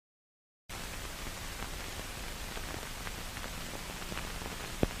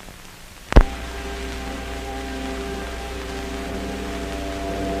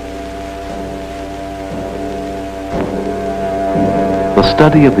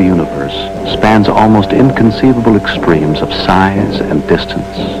study of the universe spans almost inconceivable extremes of size and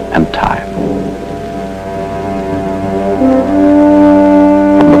distance and time.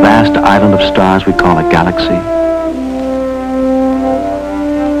 From the vast island of stars we call a galaxy,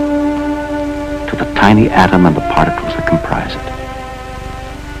 to the tiny atom and the particles that comprise it.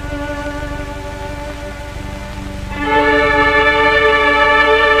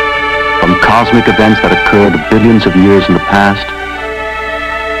 From cosmic events that occurred billions of years in the past,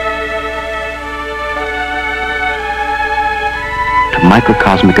 to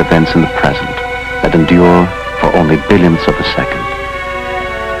microcosmic events in the present that endure for only billionths of a second.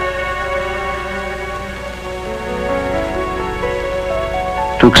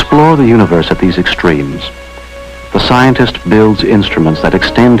 To explore the universe at these extremes, the scientist builds instruments that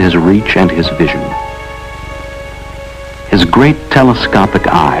extend his reach and his vision. His great telescopic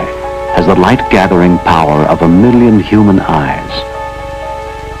eye has the light-gathering power of 1,000,000 human eyes.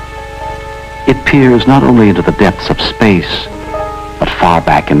 It peers not only into the depths of space, but far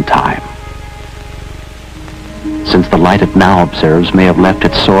back in time, since the light it now observes may have left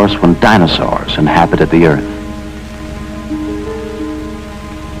its source when dinosaurs inhabited the Earth.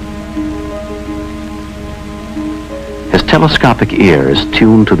 His telescopic ear is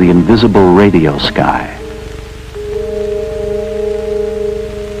tuned to the invisible radio sky.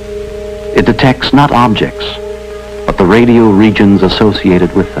 It detects not objects, but the radio regions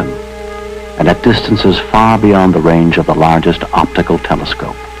associated with them, and at distances far beyond the range of the largest optical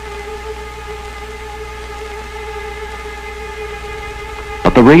telescope.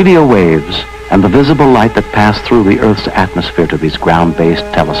 But the radio waves and the visible light that pass through the Earth's atmosphere to these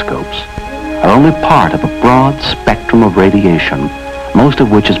ground-based telescopes are only part of a broad spectrum of radiation, most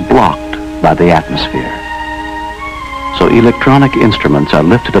of which is blocked by the atmosphere. So electronic instruments are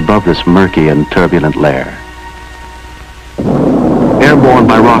lifted above this murky and turbulent layer, airborne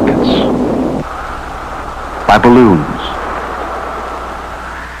by rockets, by balloons,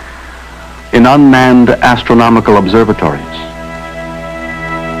 in unmanned astronomical observatories,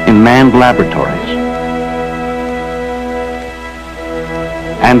 in manned laboratories,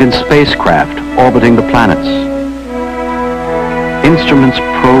 and in spacecraft orbiting the planets. Instruments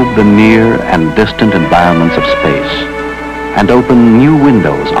probe the near and distant environments of space and open new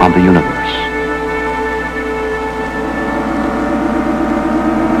windows on the universe.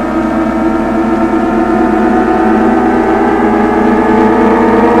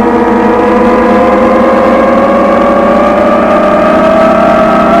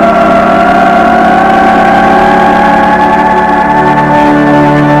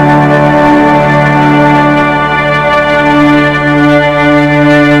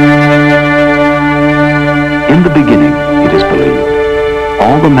 In the beginning, it is believed,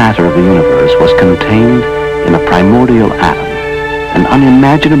 all the matter of the universe was contained in a primordial atom, an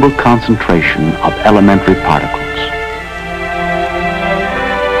unimaginable concentration of elementary particles.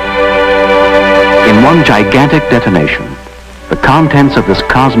 In one gigantic detonation, the contents of this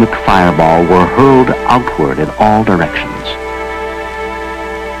cosmic fireball were hurled outward in all directions.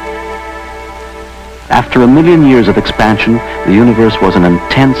 After 1,000,000 years of expansion, the universe was an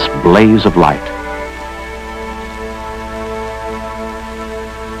intense blaze of light.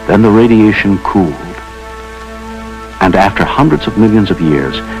 Then the radiation cooled, and after hundreds of millions of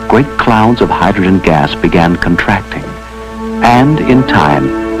years, great clouds of hydrogen gas began contracting, and in time,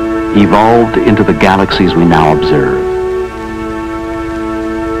 evolved into the galaxies we now observe.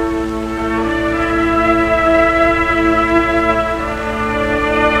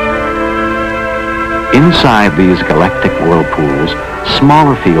 Inside these galactic whirlpools,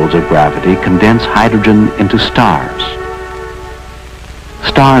 smaller fields of gravity condense hydrogen into stars.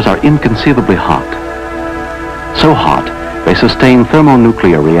 Stars are inconceivably hot. So hot, they sustain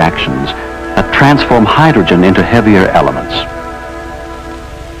thermonuclear reactions that transform hydrogen into heavier elements.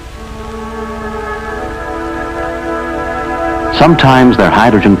 Sometimes their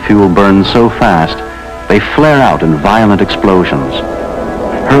hydrogen fuel burns so fast, they flare out in violent explosions,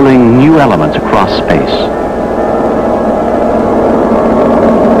 hurling new elements across space.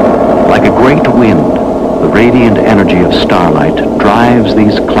 Like a great wind, the radiant energy of starlight drives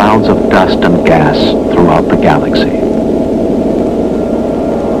these clouds of dust and gas throughout the galaxy.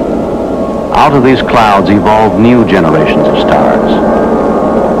 Out of these clouds evolve new generations of stars.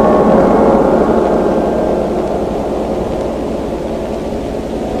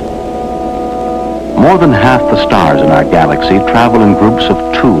 More than half the stars in our galaxy travel in groups of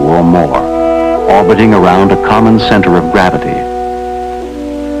 2 or more, orbiting around a common center of gravity.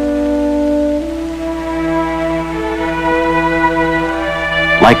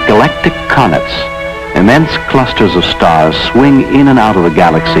 Like galactic comets, Immense clusters of stars swing in and out of the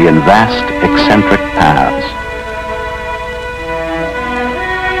galaxy in vast, eccentric paths.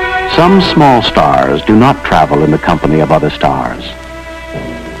 Some small stars do not travel in the company of other stars.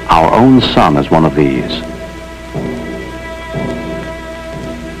 Our own sun is one of these.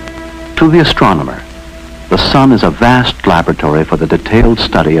 To the astronomer, the sun is a vast laboratory for the detailed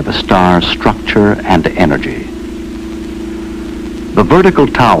study of a star's structure and energy. The vertical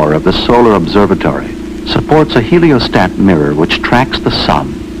tower of the solar observatory supports a heliostat mirror which tracks the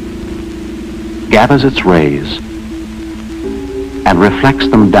sun, gathers its rays, and reflects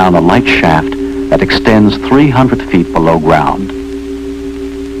them down a light shaft that extends 300 feet below ground.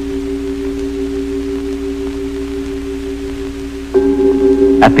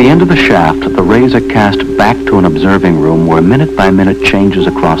 At the end of the shaft, the rays are cast back to an observing room where minute-by-minute changes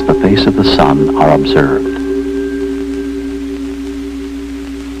across the face of the sun are observed.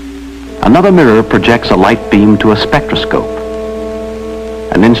 Another mirror projects a light beam to a spectroscope,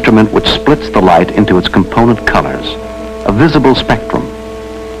 an instrument which splits the light into its component colors, a visible spectrum.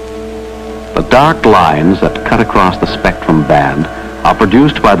 The dark lines that cut across the spectrum band are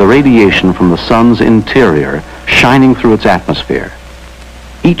produced by the radiation from the sun's interior shining through its atmosphere.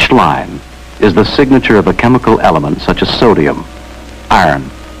 Each line is the signature of a chemical element such as sodium, iron,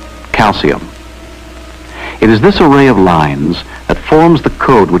 calcium. It is this array of lines that forms the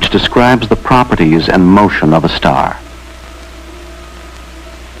code which describes the properties and motion of a star.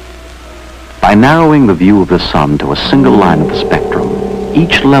 By narrowing the view of the sun to a single line of the spectrum,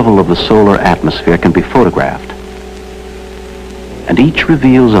 each level of the solar atmosphere can be photographed, and each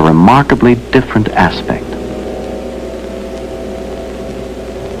reveals a remarkably different aspect.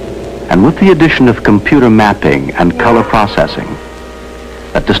 And with the addition of computer mapping and color processing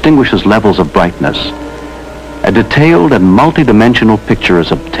that distinguishes levels of brightness, a detailed and multi-dimensional picture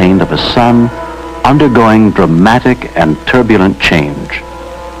is obtained of a sun undergoing dramatic and turbulent change.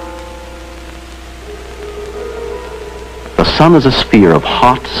 The sun is a sphere of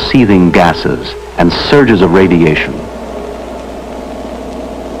hot, seething gases and surges of radiation.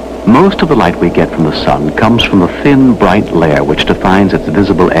 Most of the light we get from the sun comes from the thin, bright layer which defines its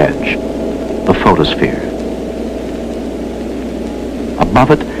visible edge, the photosphere.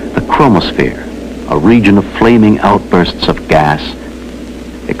 Above it, the chromosphere, a region of flaming outbursts of gas,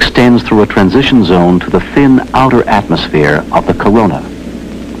 extends through a transition zone to the thin outer atmosphere of the corona.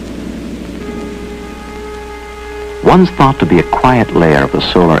 Once thought to be a quiet layer of the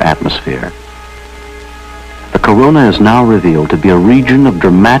solar atmosphere, the corona is now revealed to be a region of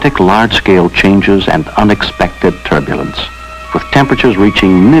dramatic large-scale changes and unexpected turbulence, with temperatures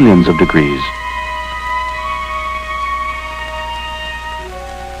reaching millions of degrees.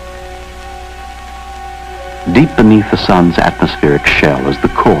 Deep beneath the sun's atmospheric shell is the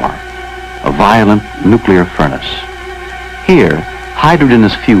core, a violent nuclear furnace. Here, hydrogen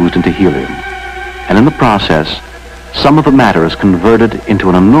is fused into helium, and in the process, some of the matter is converted into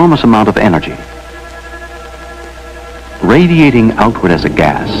an enormous amount of energy. Radiating outward as a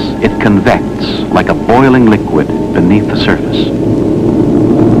gas, it convects like a boiling liquid beneath the surface.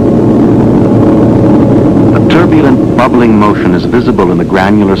 The turbulent, bubbling motion is visible in the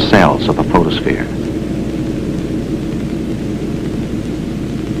granular cells of the photosphere.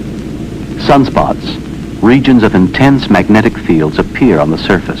 Sunspots, regions of intense magnetic fields, appear on the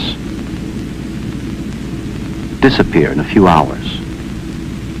surface, disappear in a few hours,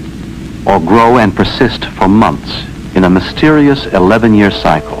 or grow and persist for months in a mysterious 11-year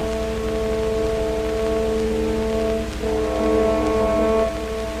cycle.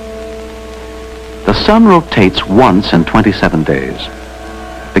 The sun rotates once in 27 days.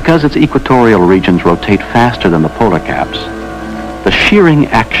 Because its equatorial regions rotate faster than the polar caps, the shearing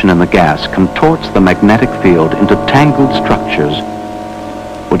action in the gas contorts the magnetic field into tangled structures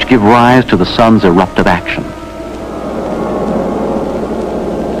which give rise to the sun's eruptive action.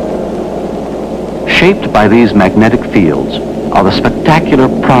 Shaped by these magnetic fields are the spectacular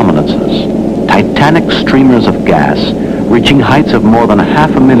prominences, titanic streamers of gas reaching heights of more than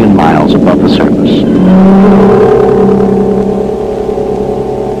 500,000 miles above the surface.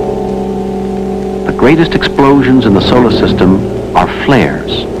 The greatest explosions in the solar system are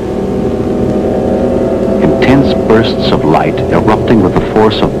flares, intense bursts of light erupting with the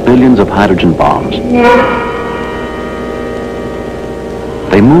force of billions of hydrogen bombs.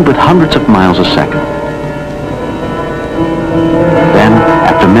 They move at hundreds of miles a second. Then,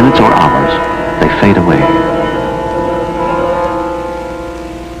 after minutes or hours, they fade away.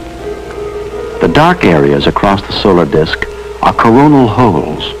 The dark areas across the solar disk are coronal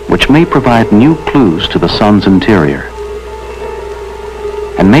holes, which may provide new clues to the sun's interior.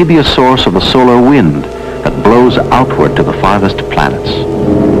 and may be a source of the solar wind that blows outward to the farthest planets.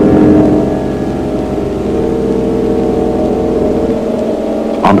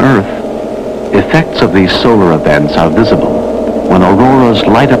 On Earth, effects of these solar events are visible when auroras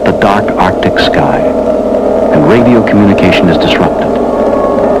light up the dark Arctic sky and radio communication is disrupted.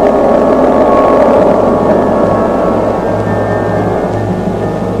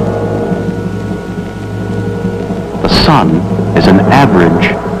 The Sun is an average,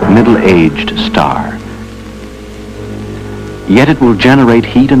 middle-aged star. Yet it will generate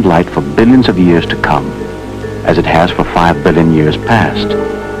heat and light for billions of years to come, as it has for 5 billion years past.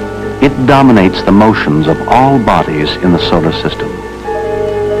 It dominates the motions of all bodies in the solar system.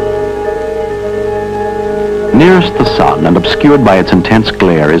 Nearest the Sun and obscured by its intense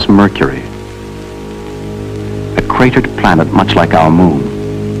glare is Mercury, a cratered planet much like our moon.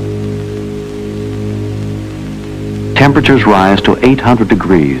 Temperatures rise to 800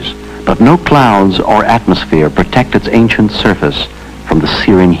 degrees, but no clouds or atmosphere protect its ancient surface from the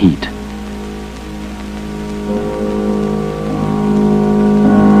searing heat.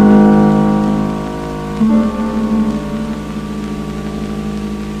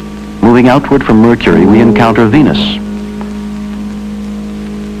 Moving outward from Mercury, we encounter Venus.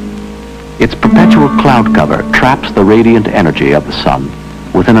 Its perpetual cloud cover traps the radiant energy of the Sun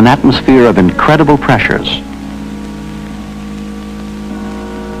within an atmosphere of incredible pressures.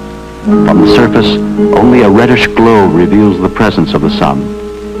 From the surface, only a reddish glow reveals the presence of the Sun.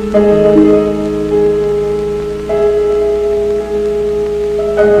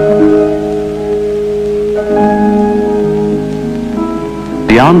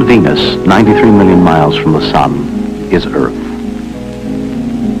 Beyond Venus, 93 million miles from the Sun, is Earth.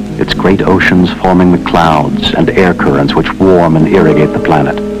 Its great oceans forming the clouds and air currents which warm and irrigate the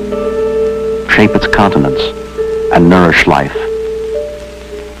planet, shape its continents, and nourish life.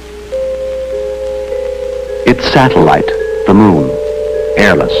 Its satellite, the Moon,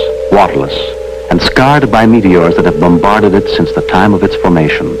 airless, waterless, and scarred by meteors that have bombarded it since the time of its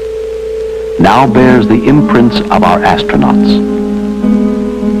formation, now bears the imprints of our astronauts.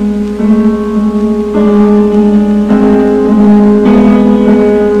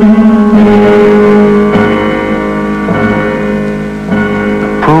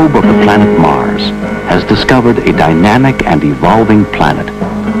 A probe of the planet Mars has discovered a dynamic and evolving planet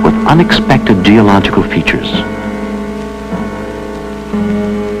with unexpected geological features.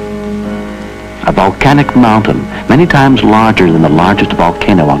 A volcanic mountain, many times larger than the largest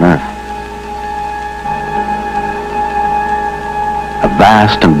volcano on Earth. A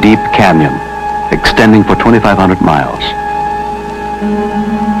vast and deep canyon extending for 2,500 miles.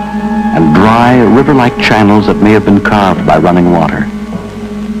 And dry, river-like channels that may have been carved by running water.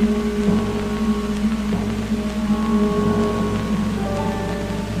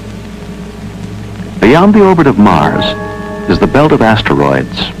 Beyond the orbit of Mars is the belt of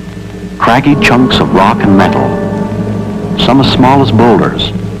asteroids, craggy chunks of rock and metal, some as small as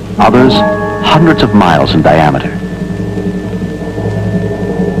boulders, others hundreds of miles in diameter.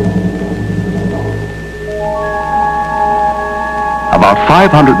 About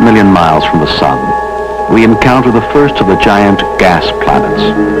 500 million miles from the Sun, we encounter the first of the giant gas planets,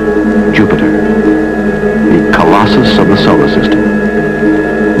 Jupiter, the colossus of the solar system,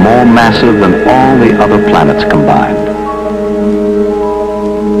 more massive than all the other planets combined.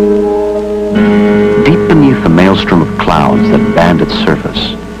 Deep beneath the maelstrom of clouds that band its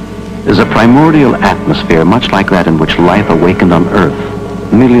surface is a primordial atmosphere much like that in which life awakened on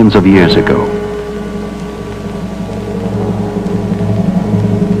Earth millions of years ago.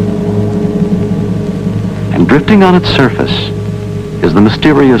 And drifting on its surface is the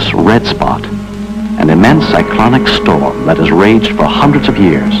mysterious red spot, an immense cyclonic storm that has raged for hundreds of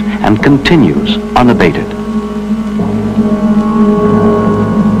years and continues unabated.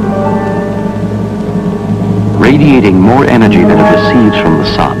 Radiating more energy than it receives from the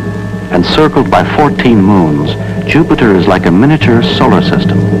Sun, and circled by 14 moons, Jupiter is like a miniature solar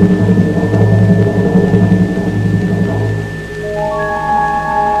system.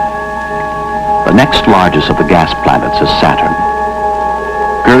 The next largest of the gas planets is Saturn,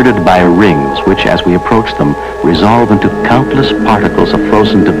 girded by rings which, as we approach them, resolve into countless particles of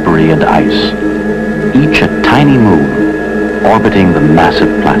frozen debris and ice, each a tiny moon orbiting the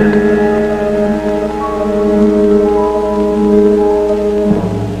massive planet.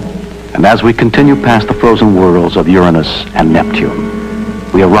 And as we continue past the frozen worlds of Uranus and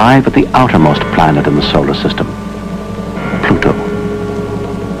Neptune, we arrive at the outermost planet in the solar system, Pluto.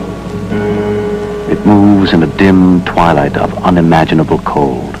 It moves in a dim twilight of unimaginable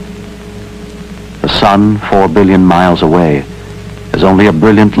cold. The Sun, 4 billion miles away, is is only a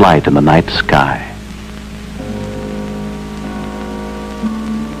brilliant light in the night sky.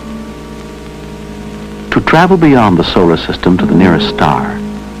 To travel beyond the solar system to the nearest star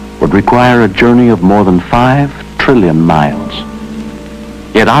would require a journey of more than 5 trillion miles.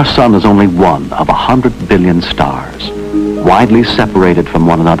 Yet our sun is only one of 100 billion stars, widely separated from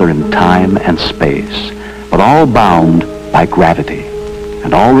one another in time and space, but all bound by gravity,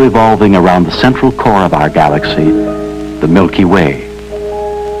 and all revolving around the central core of our galaxy, the Milky Way.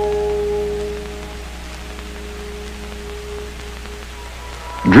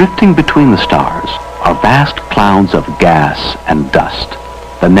 Drifting between the stars are vast clouds of gas and dust,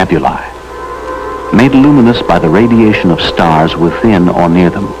 the nebulae, made luminous by the radiation of stars within or near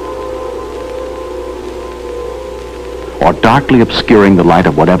them, or darkly obscuring the light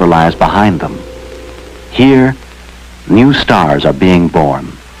of whatever lies behind them. Here, new stars are being born.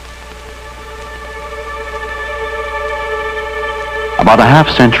 About a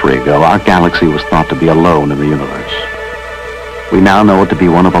half-century ago, our galaxy was thought to be alone in the universe. We now know it to be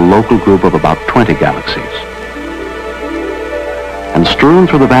one of a local group of about 20 galaxies. And strewn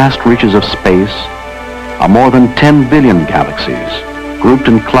through the vast reaches of space are more than 10 billion galaxies, grouped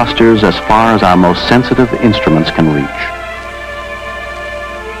in clusters as far as our most sensitive instruments can reach.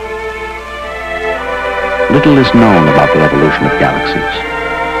 Little is known about the evolution of galaxies,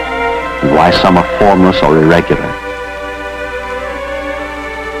 and why some are formless or irregular,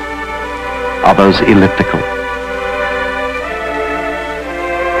 others elliptical,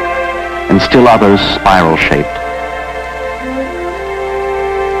 and still others spiral-shaped.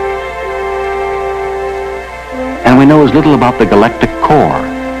 And we know as little about the galactic core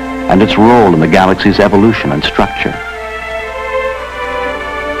and its role in the galaxy's evolution and structure.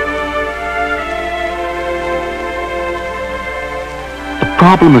 The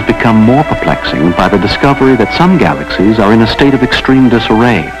problem has become more perplexing by the discovery that some galaxies are in a state of extreme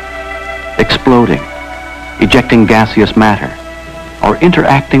disarray, exploding, ejecting gaseous matter, or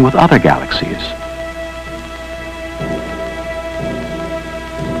interacting with other galaxies.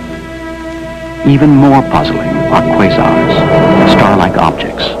 Even more puzzling are quasars, star-like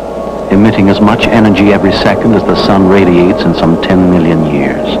objects, emitting as much energy every second as the sun radiates in some 10 million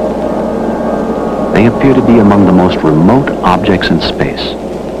years. They appear to be among the most remote objects in space.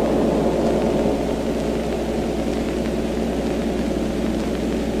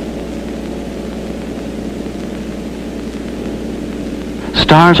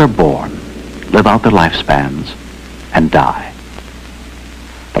 Stars are born, live out their lifespans, and die.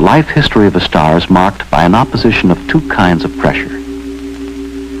 The life history of a star is marked by an opposition of two kinds of pressure.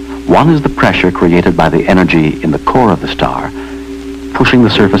 One is the pressure created by the energy in the core of the star, pushing the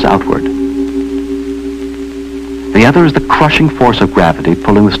surface outward. The other is the crushing force of gravity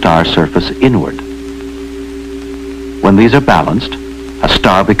pulling the star's surface inward. When these are balanced, a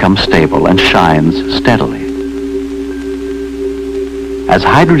star becomes stable and shines steadily. As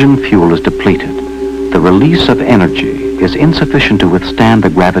hydrogen fuel is depleted, the release of energy is insufficient to withstand the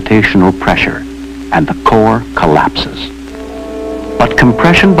gravitational pressure, and the core collapses. But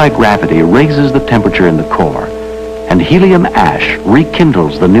compression by gravity raises the temperature in the core, and helium ash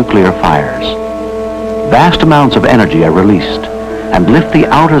rekindles the nuclear fires. Vast amounts of energy are released and lift the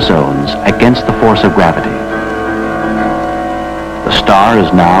outer zones against the force of gravity. The star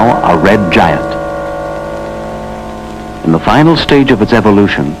is now a red giant. In the final stage of its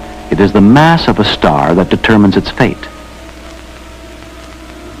evolution, it is the mass of a star that determines its fate.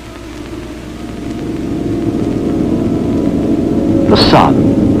 The Sun,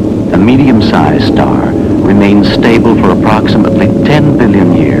 a medium-sized star, remains stable for approximately 10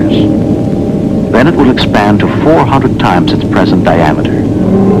 billion years. Then it will expand to 400 times its present diameter.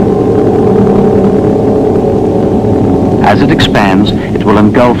 As it expands, it will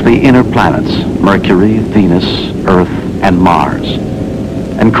engulf the inner planets, Mercury, Venus, Earth, and Mars,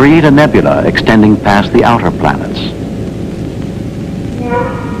 and create a nebula extending past the outer planets.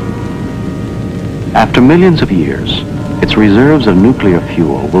 After millions of years, its reserves of nuclear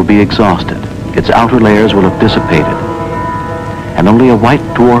fuel will be exhausted, its outer layers will have dissipated, and only a white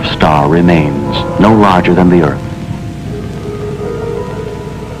dwarf star remains, no larger than the Earth.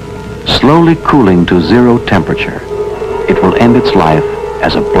 Slowly cooling to zero temperature, it will end its life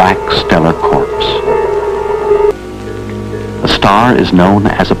as a black stellar corpse. The star is known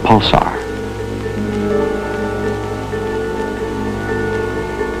as a pulsar.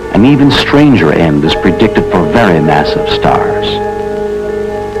 An even stranger end is predicted for very massive stars.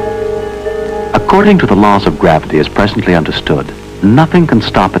 According to the laws of gravity as presently understood, nothing can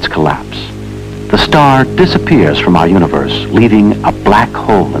stop its collapse. The star disappears from our universe, leaving a black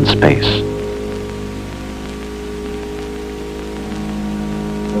hole in space.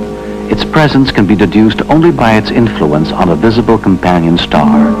 Its presence can be deduced only by its influence on a visible companion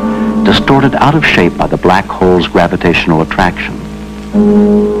star, distorted out of shape by the black hole's gravitational attraction.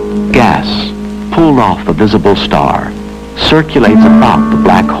 Gas, pulled off the visible star, circulates about the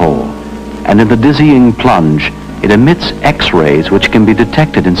black hole, and in the dizzying plunge, it emits X-rays which can be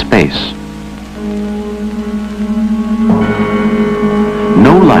detected in space.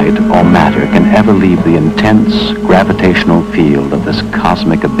 No light or matter can ever leave the intense gravitational field of this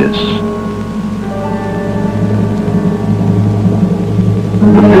cosmic abyss.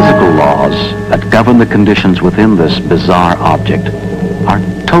 The physical laws that govern the conditions within this bizarre object are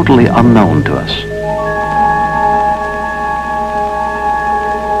totally unknown to us.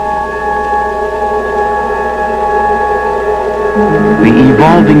 The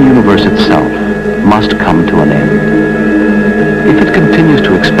evolving universe itself must come to an end. If it continues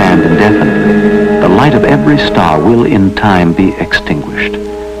to expand indefinitely, the light of every star will in time be extinguished,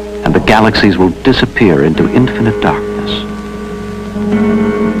 and the galaxies will disappear into infinite darkness.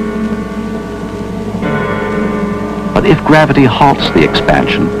 But if gravity halts the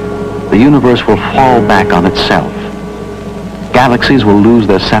expansion, the universe will fall back on itself. Galaxies will lose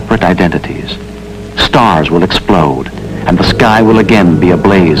their separate identities. Stars will explode, and the sky will again be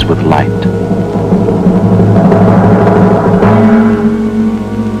ablaze with light.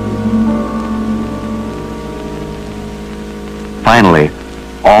 Finally,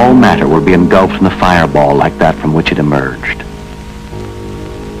 all matter will be engulfed in a fireball like that from which it emerged.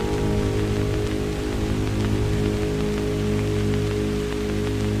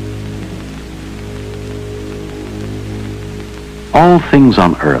 All things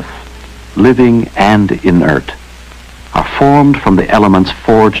on Earth, living and inert, are formed from the elements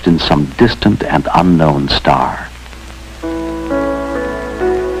forged in some distant and unknown star.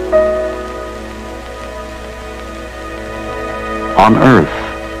 On Earth,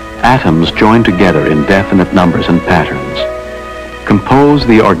 atoms joined together in definite numbers and patterns compose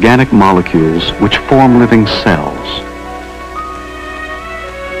the organic molecules which form living cells.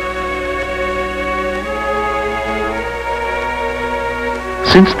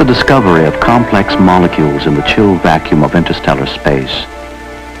 Since the discovery of complex molecules in the chill vacuum of interstellar space,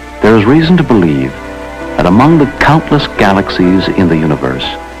 there is reason to believe that among the countless galaxies in the universe,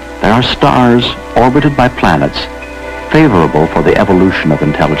 there are stars orbited by planets favorable for the evolution of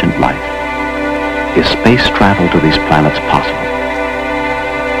intelligent life. Is space travel to these planets possible?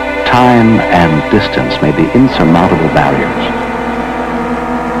 Time and distance may be insurmountable barriers.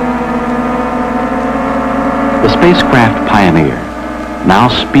 The spacecraft Pioneer, now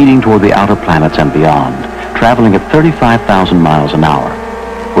speeding toward the outer planets and beyond, traveling at 35,000 miles an hour,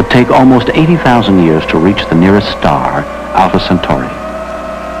 would take almost 80,000 years to reach the nearest star, Alpha Centauri.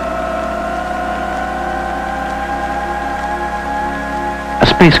 A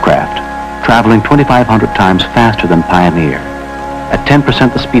spacecraft traveling 2,500 times faster than Pioneer, at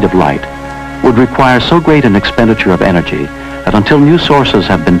 10% the speed of light, would require so great an expenditure of energy that until new sources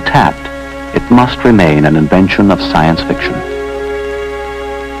have been tapped, it must remain an invention of science fiction.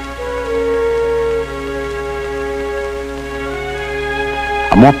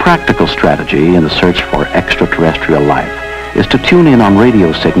 A more practical strategy in the search for extraterrestrial life is to tune in on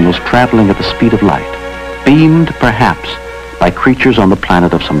radio signals traveling at the speed of light, beamed perhaps by creatures on the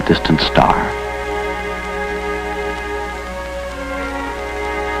planet of some distant star.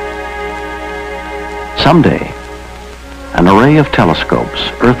 Someday, an array of telescopes,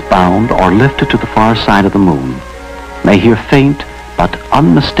 earthbound or lifted to the far side of the moon, may hear faint but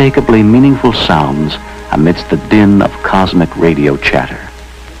unmistakably meaningful sounds amidst the din of cosmic radio chatter.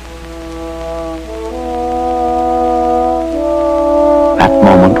 That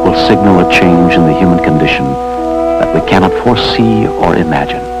moment will signal a change in the human condition that we cannot foresee or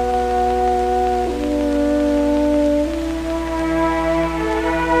imagine.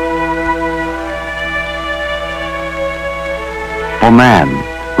 For man,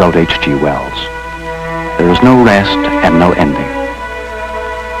 wrote H.G. Wells, there is no rest and no ending.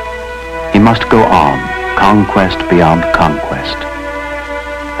 He must go on, conquest beyond conquest.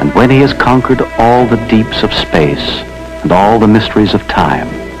 And when he has conquered all the deeps of space and all the mysteries of time,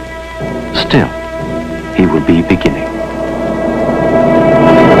 still he will be beginning.